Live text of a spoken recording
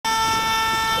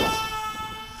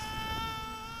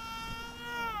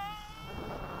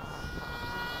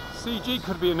CG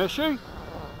could be an issue.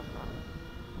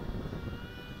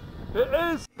 It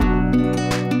is.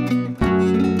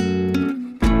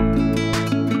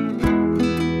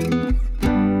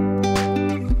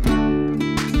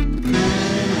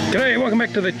 G'day, welcome back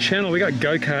to the channel. We got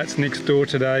go-karts next door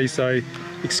today, so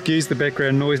excuse the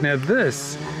background noise. Now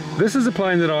this is a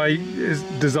plane that I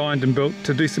designed and built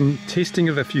to do some testing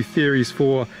of a few theories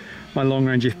for my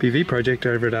long-range FPV project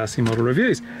over at RC Model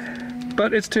Reviews.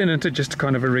 But it's turned into just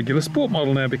kind of a regular sport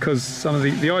model now, because some of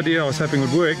the idea I was hoping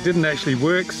would work didn't actually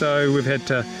work, so we've had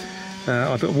to,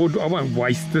 I thought, well, I won't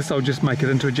waste this, I'll just make it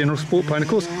into a general sport plane. Of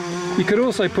course, you could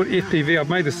also put FPV, I've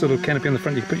made this little canopy on the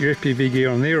front, you can put your FPV gear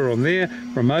on there, or a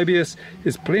Mobius.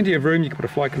 There's plenty of room, you can put a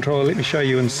flight controller. Let me show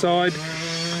you inside,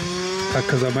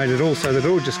 because I made it all so that it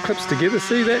all just clips together.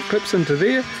 See that? Clips into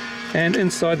there, and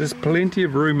inside there's plenty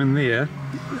of room in there.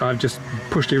 I've just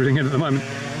pushed everything in at the moment.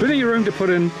 Plenty of room to put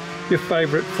in your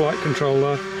favourite flight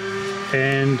controller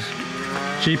and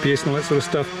GPS and all that sort of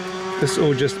stuff. This is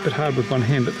all just a bit hard with one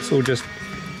hand, but this all just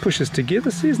pushes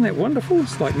together. See, isn't that wonderful?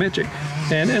 It's like magic.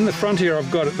 And in the front here I've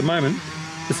got at the moment,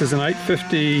 this is an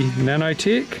 850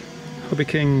 Nanotech, Hobby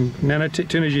King Nanotech,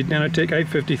 Turnigy Nanotech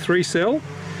 850 3 cells,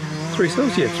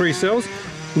 yeah, 3 cells.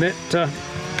 And that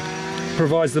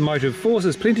provides the motive force.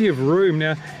 There's plenty of room.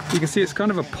 Now you can see it's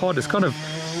kind of a pod. It's kind of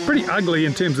pretty ugly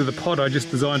in terms of the pod. I just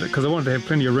designed it because I wanted to have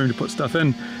plenty of room to put stuff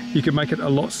in. You could make it a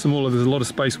lot smaller. There's a lot of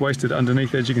space wasted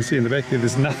underneath. As you can see in the back there,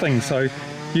 there's nothing, so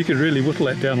you could really whittle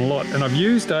that down a lot. And I've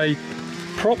used a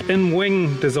prop in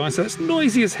wing design, so it's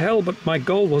noisy as hell, but my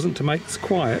goal wasn't to make this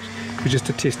quiet, it was just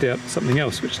to test out something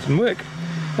else, which didn't work.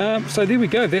 So there we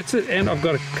go, that's it. And I've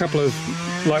got a couple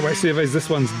of lightweight servos.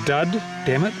 This one's dud,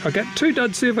 damn it. I got 2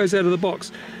 dud servos out of the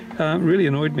box. Really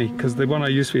annoyed me because the one I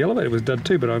used for the elevator was dud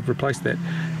too, but I've replaced that.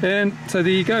 And so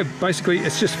there you go. Basically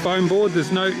it's just foam board.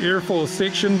 There's no airfoil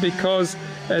section because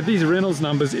these Reynolds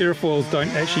numbers, airfoils don't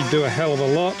actually do a hell of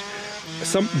a lot.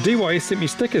 Some DYS sent me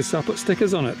stickers, so I put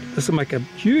stickers on it. This will make a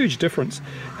huge difference.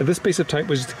 This piece of tape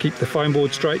was just to keep the foam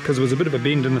board straight because there was a bit of a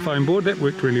bend in the foam board. That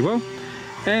worked really well.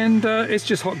 And it's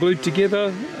just hot glued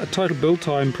together. A total build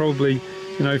time probably,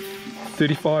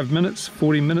 35 minutes,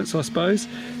 40 minutes I suppose.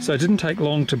 So it didn't take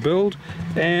long to build.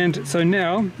 And so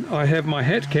now I have my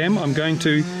hat cam. I'm going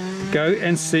to go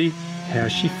and see how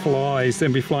she flies.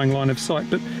 Then be flying line of sight.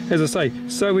 But as I say,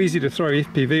 so easy to throw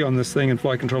FPV on this thing and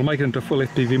flight control, make it into a full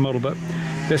FPV model, but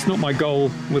that's not my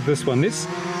goal with this one. Let's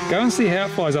go and see how it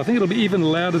flies. I think it'll be even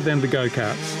louder than the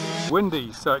go-karts.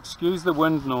 Windy, so excuse the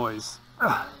wind noise.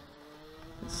 Let's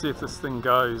see if this thing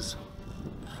goes.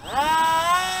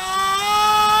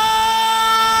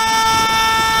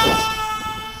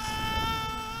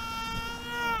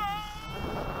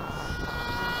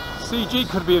 CG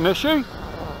could be an issue.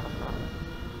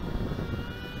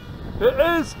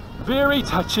 It is very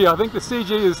touchy. I think the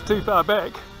CG is too far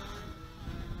back,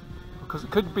 because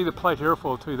it could be the plate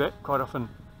airfoil too. That quite often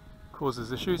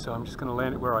causes issues, so I'm just going to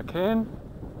land it where I can.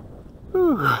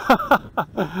 Ooh.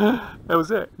 That was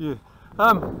it, yeah.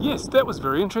 Yes, that was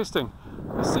very interesting.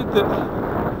 I said that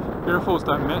airfoils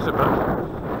don't matter,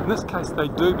 but in this case they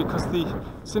do, because the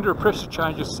centre of pressure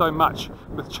changes so much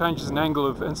with changes in angle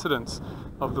of incidence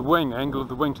of the wing, angle of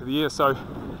the wing to the air. So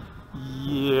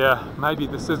yeah, maybe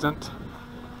this isn't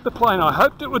the plane I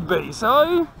hoped it would be.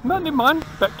 So never mind,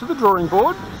 back to the drawing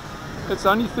board. It's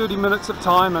only 30 minutes of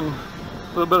time and a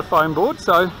little bit of foam board,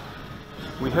 so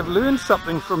we have learned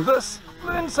something from this,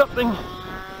 learned something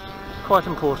quite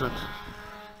important.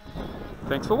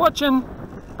 Thanks for watching,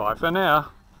 bye for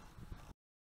now.